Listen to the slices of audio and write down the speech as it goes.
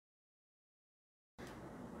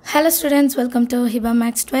Hello students, welcome to Hiba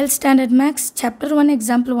Max 12th Standard Max Chapter 1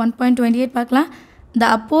 Example 1.28 பார்க்கலாம். The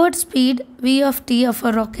upward speed v of t of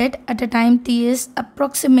a rocket at a time t is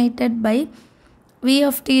approximated by v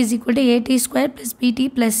of t is equal to at square plus bt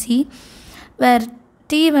plus c where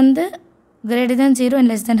t வந்து greater than 0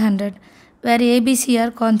 and less than 100 where a, b, c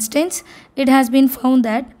are constants. It has been found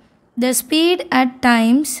that the speed at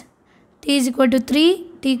times t is equal to 3,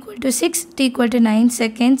 t equal to 6, t equal to 9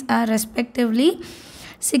 seconds are respectively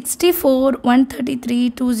 64, 133,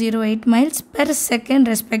 208 miles per second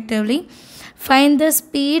respectively. Find the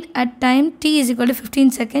speed at time t is equal to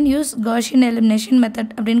 15 seconds. Use Gaussian elimination method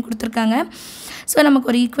அப்படின்னு கொடுத்துருக்காங்க. So நமக்கு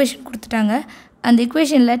ஒரு equation கொடுத்துட்டாங்க. அந்த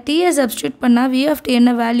ஈக்குவேஷனில் டீயை substitute பண்ணால் v of t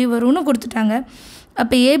என்ன வேல்யூ வரும்னு கொடுத்துட்டாங்க.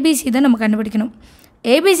 அப்போ ஏபிசி தான் நம்ம கண்டுபிடிக்கணும்.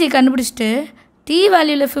 ஏபிசி கண்டுபிடிச்சிட்டு t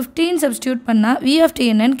வேல்யூவில் 15 சப்ஸ்டியூட் பண்ணால் v of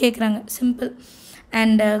t என்னன்னு கேட்குறாங்க. Simple.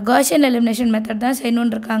 And Gaussian elimination method தான்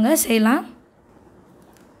செய்யணுன்னு இருக்காங்க. செய்யலாம்.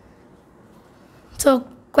 ஸோ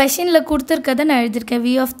கொஷனில் கொடுத்துருக்கதை நான் எழுதியிருக்கேன். v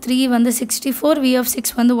of 3 வந்து 64, v of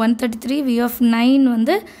 6 வந்து 133, v of 9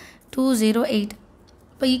 வந்து 208.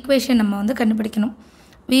 இப்போ ஈக்குவேஷன் நம்ம வந்து கண்டுபிடிக்கணும்.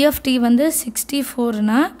 v of t வந்து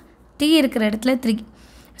 64னா t இருக்கிற இடத்துல 3.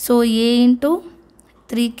 So a into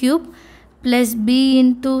 3 cube plus b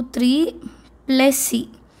into 3 plus c.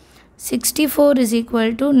 64 is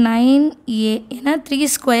equal to 9a ஏன்னா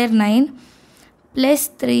 3 square 9 plus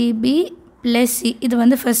 3b plus c. இது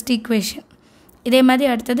வந்து ஃபர்ஸ்ட் ஈக்குவேஷன். இதே மாதிரி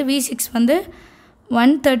அடுத்தது v6 வந்து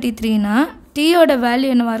 133னா டீயோட வேல்யூ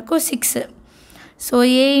என்னவா இருக்கும் 6. So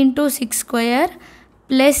a into 6 square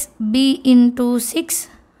plus b into 6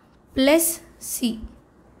 plus c.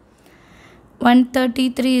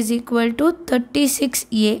 133 is equal to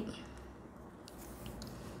 36a.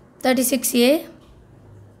 36a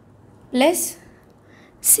plus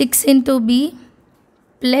 6 into b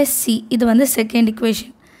plus c. இது வந்து செகண்ட்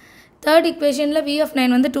ஈக்குவேஷன். தேர்ட் ஈக்குவேஷனில் v of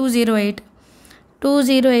 9 வந்து 208.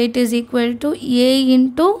 208 is equal to a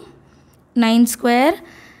into 9 square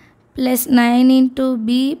plus 9 into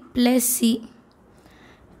b plus c.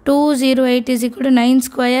 208 is equal to 9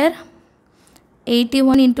 square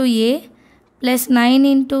 81 into a plus 9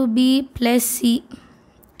 into b plus c.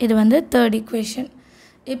 இது வந்து third equation.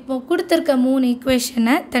 இப்போ கொடுத்திருக்க மூணு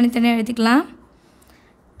ஈக்குவேஷனை தனித்தனியாக எழுதிக்கலாம்.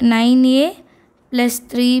 9a plus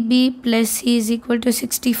 3b plus c is equal to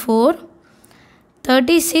 64.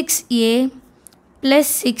 36a plus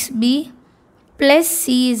 6b plus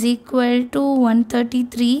c is equal to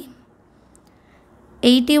 133.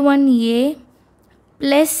 81a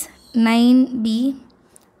plus 9b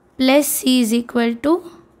plus c is equal to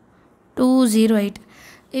 208.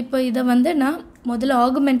 இப்போ இதை வந்து நான் முதல்ல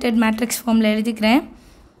ஆகுமெண்டட் மேட்ரிக்ஸ் ஃபார்மில் எழுதிக்கிறேன்.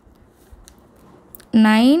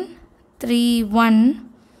 9 3 1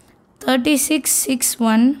 36 6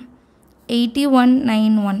 1 81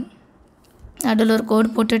 9 1 அதில் ஒரு கோடு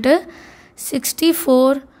போட்டுட்டு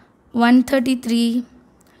 64 133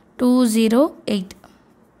 208.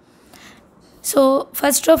 ஸோ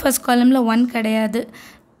ஃபஸ்ட் ரோ ஃபஸ்ட் காலமில் 1 கிடையாது,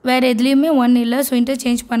 வேறு எதுலேயுமே 1 இல்லை. ஸோ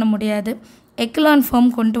இன்டர்சேஞ்ச் பண்ண முடியாது. எக்கலான் ஃபார்ம்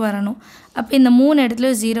கொண்டு வரணும். அப்போ இந்த 3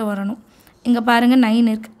 இடத்துல 0 வரணும். இங்கே பாருங்கள் 9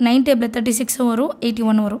 இருக்குது. 9 டேபிளில் 36 வரும்,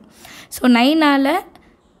 81 வரும். ஸோ 9ஆல்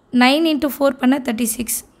 9 into 4 பண்ணால்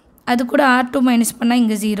 36. அது கூட R2 மைனஸ் பண்ணால்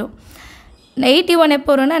இங்கே 0. 81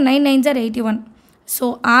 எப்போ வரும்னா 9 9s are 81. So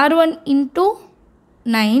R1 into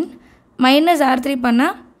 9 minus R3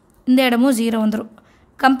 பண்ணால் இந்த இடமும் 0 வந்துடும்.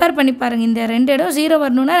 கம்பேர் பண்ணி பாருங்கள். இந்த ரெண்டு இடம் 0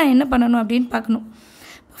 வரணுன்னா நான் என்ன பண்ணணும் அப்படின்னு பார்க்கணும்.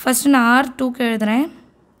 ஃபஸ்ட்டு நான் R2க்கு எழுதுகிறேன்.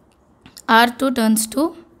 R2 turns to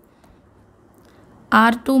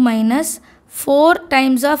R2 minus 4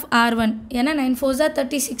 times of R1 ஏன்னா 9 4s are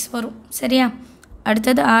 36 வரும். சரியா?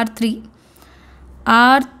 அடுத்தது R3.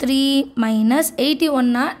 R3 minus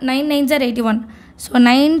 81னா 9 9s are 81. So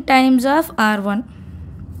 9 times of R1.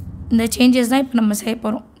 இந்த சேஞ்சஸ் தான் இப்போ நம்ம செய்ய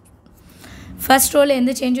போகிறோம். ஃபர்ஸ்ட் ரோவில்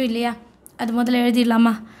எந்த சேஞ்சும் இல்லையா, அது முதல்ல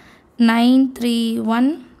எழுதிடலாமா? 9 3 1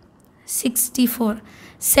 64.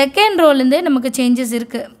 செகண்ட் ரோலேருந்தே நமக்கு சேஞ்சஸ்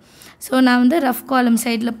இருக்குது. ஸோ நான் வந்து ரஃப் காலம்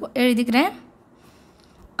சைடில் எழுதிக்கிறேன்.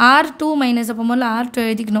 R2 மைனஸ் அப்போ முதல்ல R2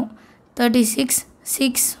 எழுதிக்கணும். 36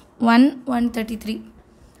 6 1 133.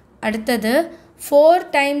 அடுத்தது 4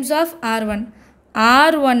 times of R1.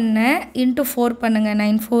 R1 into 4 பண்ணுங்கள்.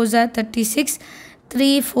 9 4s are 36, 3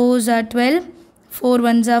 4s are 12, 4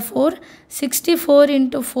 1s are 4. 64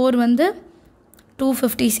 into 4 வந்து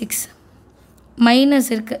 256. மைனஸ்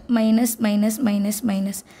இருக்குது. Minus minus minus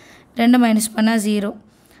minus 2 minus பண்ணால் 0.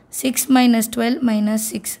 6 மைனஸ் 12 மைனஸ்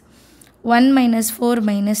 6. 1 minus 4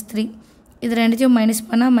 minus 3. இது ரெண்டுத்தையும் மைனஸ்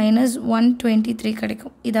பண்ணால் மைனஸ் 123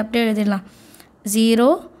 கிடைக்கும். இது அப்படியே எழுதிடலாம். 0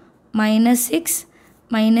 மைனஸ் 6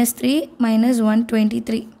 minus 3 minus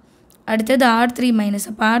 123. அடுத்தது R3 minus.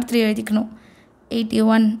 அப்போ R3 எழுதிக்கணும்.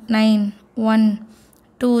 81 9 1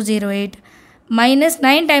 208 minus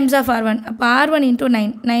 9 times of R1. அப்போ R1 into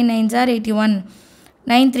 9 9 9s are 81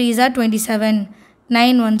 9 3s are 27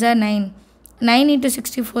 9 1s are 9 9 into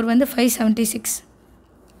 64 வந்து 576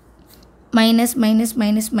 minus minus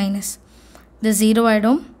minus minus இது 0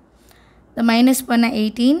 ஆகிடும். இதை மைனஸ் பண்ண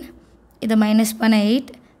 18 இதை மைனஸ் பண்ண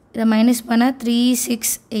 8 இதை மைனஸ் பண்ண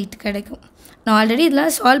 368 கிடைக்கும். நான் ஆல்ரெடி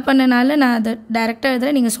இதெல்லாம் சால்வ் பண்ணனால நான் அதை டேரெக்டாக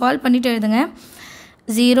எழுதுகிறேன். நீங்கள் சால்வ் பண்ணிவிட்டு எழுதுங்க.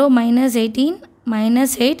 0 minus 18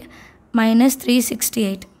 minus 8 minus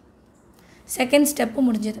 368. Second step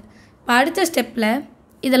முடிஞ்சது. இப்போ அடுத்த ஸ்டெப்பில்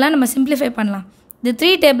இதெல்லாம் நம்ம சிம்ப்ளிஃபை பண்ணலாம். இது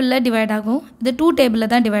 3 டேபிளில் டிவைட் ஆகும், இது 2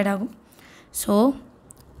 டேபிளில் தான் டிவைட் ஆகும். So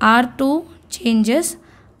R2 changes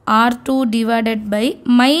R2 divided by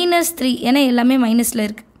 -3 ஏன்னா எல்லாமே மைனஸில்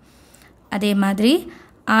இருக்குது. அதே மாதிரி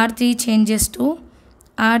R3 changes to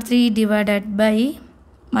R3 divided by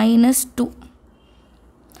 -2.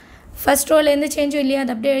 First ரோவில் எந்த சேஞ்சும் இல்லையா?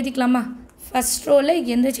 அது அப்படியே எழுதிக்கலாமா? ஃபஸ்ட் ரோவில்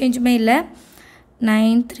எந்த சேஞ்சுமே இல்லை.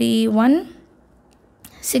 9 3 1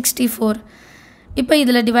 64. இப்போ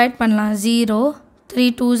இதில் டிவைட் பண்ணலாம். 0 3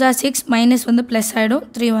 2s are 6 மைனஸ் வந்து ப்ளஸ் ஆகிடும்.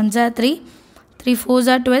 3 1s are 3 3 4s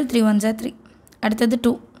are 12 3 1s are 3. அடுத்தது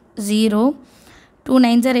 2 0 2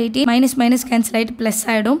 9s are 18 minus minus cancel ஆகிட்டு ப்ளஸ்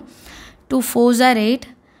ஆகிடும். 2 4s are 8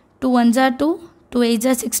 2 1s are 2 2 8s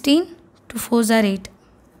are 16 2 4s are 8.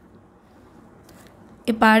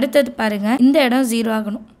 இப்போ அடுத்தது பாருங்கள், இந்த இடம் 0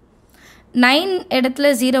 ஆகணும். 9 இடத்துல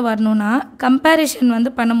 0 வரணும்னா கம்பேரிஷன்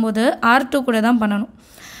வந்து பண்ணும்போது R2 கூட தான் பண்ணணும்.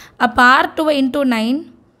 அப்போ R2வை இன்ட்டு 9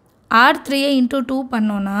 R3யை இன்ட்டு 2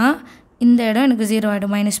 பண்ணோன்னா இந்த இடம் எனக்கு 0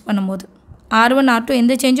 ஆகிடும் மைனஸ் பண்ணும்போது. R1 R2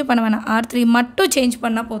 எந்த சேஞ்சும் பண்ண வேணாம், R3 மட்டும் சேஞ்ச்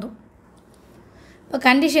பண்ணால் போதும். இப்போ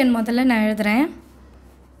கண்டிஷன் முதல்ல நான் எழுதுகிறேன்.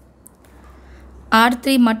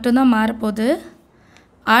 R3 மட்டும்தான் மாறப்போகுது.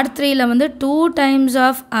 R3யில் வந்து 2 times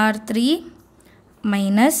of R3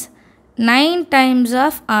 minus 9 times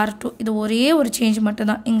of R2. இது ஒரே ஒரு சேஞ்ச்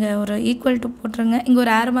மட்டும்தான். இங்கே ஒரு ஈக்குவல் டு போட்டுருங்க, இங்கே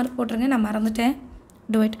ஒரு ஏரோ மார்க் போட்டுருங்க, நான் மறந்துட்டேன்.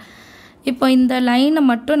 Do it. இப்போ இந்த லைனை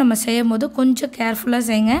மட்டும் நம்ம செய்யும் போது கொஞ்சம் கேர்ஃபுல்லாக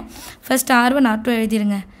செய்யுங்க. First R1 R2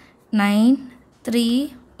 எழுதிடுங்க. 9 3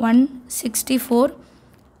 1 64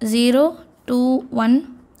 0 2 1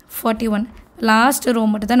 41. Last row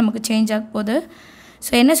மட்டும் தான் நமக்கு சேஞ்ச் ஆக போகுது.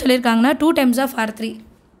 ஸோ என்ன சொல்லியிருக்காங்கன்னா 2 times of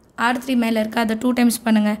R3 மேலே இருக்கா, அதை 2 times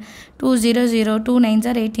பண்ணுங்கள். 2 0 0 2 9s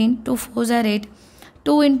are 18 2 4s are 8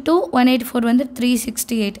 2 into 184 வந்து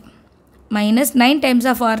 368 மைனஸ் 9 times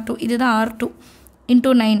of R2 இதுதான் R2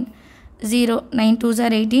 into 9 0 9 2s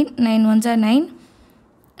are 18 9 1s are 9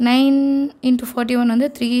 9 into 41 வந்து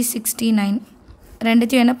 369.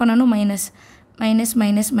 ரெண்டுத்தையும் என்ன பண்ணணும்? Minus minus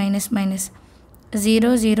minus minus minus 0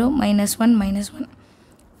 0 minus 1 minus 1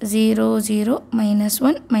 0 0 minus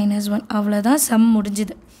 1 minus 1. அவ்வளோதான் சம்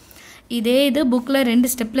முடிஞ்சுது. இதே இது புக்கில் 2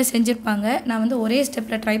 ஸ்டெப்பில் செஞ்சுருப்பாங்க, நான் வந்து ஒரே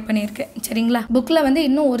ஸ்டெப்பில் ட்ரை பண்ணியிருக்கேன். சரிங்களா? புக்கில் வந்து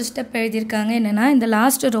இன்னும் ஒரு ஸ்டெப் எழுதியிருக்காங்க. என்னென்னா இந்த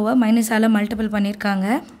லாஸ்ட் ரோவை மைனஸால் மல்டிபிள் பண்ணியிருக்காங்க.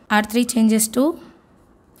 R3 changes to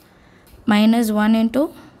 -1 into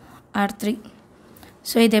R3.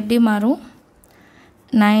 So இது எப்படி மாறும்?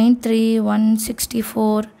 9 3 1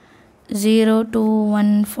 64 0 2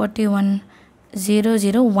 1 41 0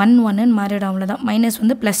 0 1 1ன்னு மாறிடும். அவ்வளோதான். மைனஸ்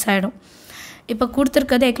வந்து ப்ளஸ் ஆகிடும். இப்போ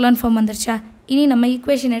கொடுத்துருக்கிறது எக்லான் ஃபார்ம் வந்துருச்சா? இனி நம்ம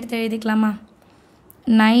ஈக்குவேஷன் எடுத்து எழுதிக்கலாமா?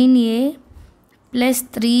 9a +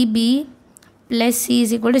 3b + c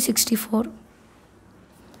is equal to 64.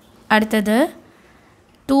 அடுத்தது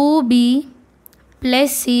 2b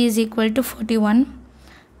 + c is equal to 41.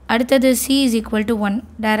 அடுத்தது c is equal to 1.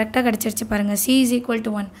 டைரெக்டாக கிடச்சிருச்சு பாருங்கள். c is equal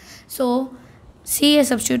to 1. So c-யை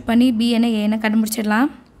substitute பண்ணி b என்ன a என்ன கண்டுபிடிச்சிடலாம்.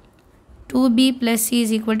 2b + c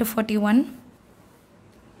is equal to 41.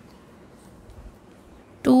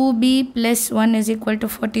 2b + 1 is equal to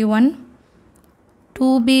 41.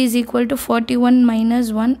 2b is equal to 41 minus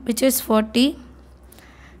 1 which is 40.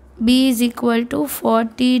 b is equal to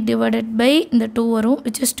 40 divided by இந்த 2 வரும்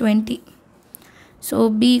which is 20. So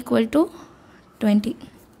b equal to 20.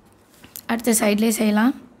 அடுத்த சைட்லேயே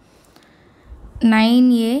செய்யலாம்.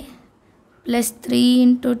 9a + 3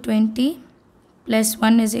 into 20 +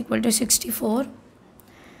 1 is equal to 64.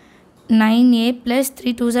 9a +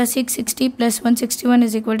 3 2s are 6 60 + 1 61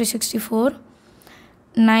 is equal to 64.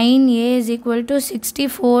 9a is equal to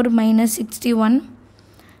 64 minus 61.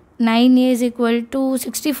 9a is equal to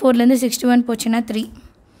 64லேருந்து 61 போச்சுன்னா 3.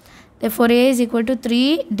 therefore a is equal to 3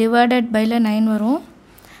 divided by 9 வரும்.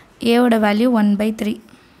 a ஓட value 1/3.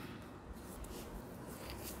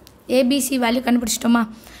 abc value கண்டுபிடிச்சிட்டோமா?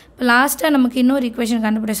 இப்போ லாஸ்ட்டாக நமக்கு இன்னொரு equation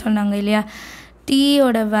கண்டுபிடிச்ச சொன்னாங்க இல்லையா? t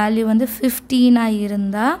ஓட வேல்யூ வந்து 15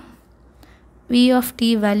 இருந்தால் v of t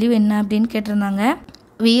வேல்யூ என்ன அப்படின்னு கேட்டிருந்தாங்க.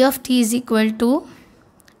 v of t is equal to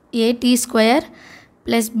at square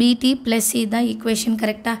plus பிடி ப்ளஸ் சி தான் ஈக்குவேஷன்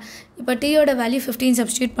கரெக்டாக. இப்போ டீயோட வேல்யூ 15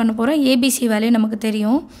 சப்ஸ்டியூட் பண்ண போகிறோம். ஏபிசி வேல்யூ நமக்கு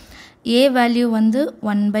தெரியும். ஏ வேல்யூ வந்து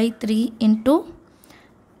 1/3 இன்ட்டு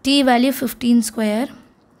டி வேல்யூ 15 ஸ்கொயர்,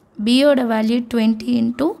 பியோட value 20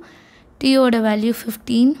 into டியோட value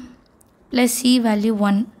 15 plus C value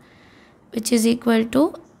 1 which is equal to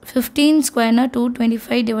 15 square na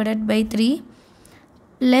 225 divided by 3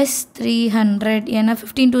 plus 300 ஏன்னா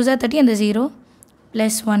 15 2s are 30 and the 0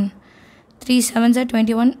 plus 1 3 7s are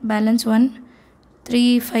 21 balance 1 3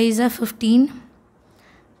 5s are 15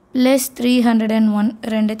 plus 301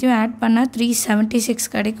 ரெண்டுத்தையும் add பண்ணால் 376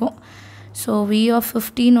 கிடைக்கும். So v of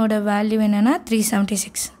 15 ஓட value என்னென்னா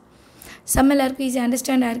 376. Some எல்லாருக்கும் easy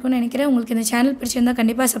understand ஆயிருக்கும்னு நினைக்கிறேன். உங்களுக்கு இந்த சேனல் பிடிச்சிருந்தால்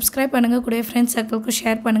கண்டிப்பாக சப்ஸ்கிரைப் பண்ணுங்கள், கூட ஃப்ரெண்ட்ஸ் சர்க்கிளுக்கும்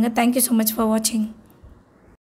ஷேர் பண்ணுங்கள். தேங்க்யூ ஸோ மச் ஃபார் வாட்சிங்.